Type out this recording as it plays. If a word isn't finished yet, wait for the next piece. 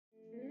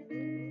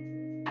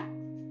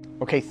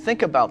Okay,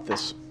 think about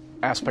this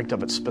aspect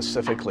of it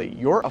specifically.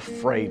 You're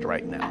afraid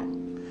right now.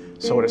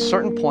 So at a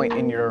certain point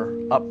in your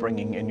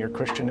upbringing, in your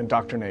Christian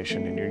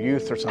indoctrination, in your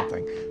youth or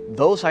something,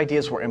 those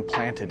ideas were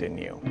implanted in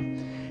you.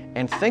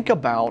 And think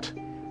about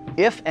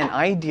if an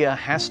idea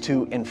has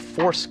to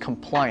enforce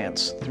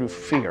compliance through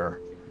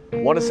fear,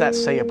 what does that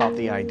say about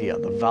the idea,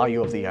 the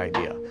value of the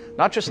idea?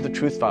 Not just the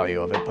truth value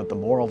of it, but the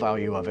moral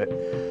value of it.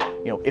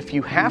 You know, if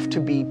you have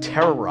to be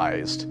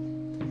terrorized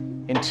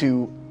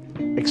into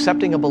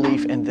accepting a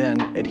belief and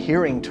then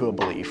adhering to a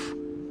belief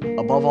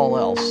above all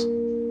else,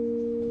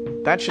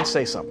 that should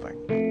say something.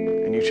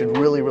 And you should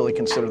really, really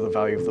consider the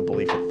value of the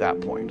belief at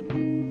that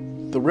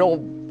point. The real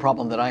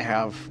problem that I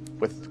have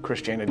with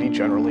Christianity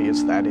generally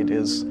is that it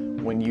is,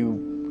 when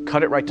you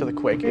cut it right to the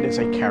quick, it is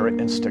a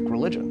carrot and stick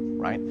religion,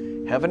 right?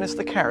 Heaven is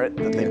the carrot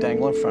that they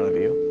dangle in front of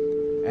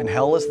you, and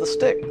hell is the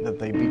stick that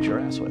they beat your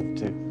ass with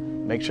to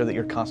make sure that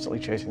you're constantly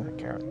chasing that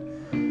carrot.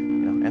 You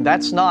know, and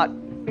that's not,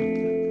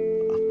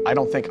 I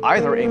don't think,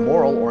 either a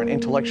moral or an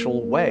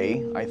intellectual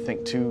way, I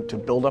think, to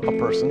build up a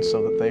person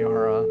so that they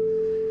are,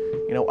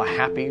 you know, a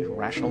happy,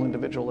 rational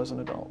individual as an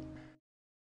adult.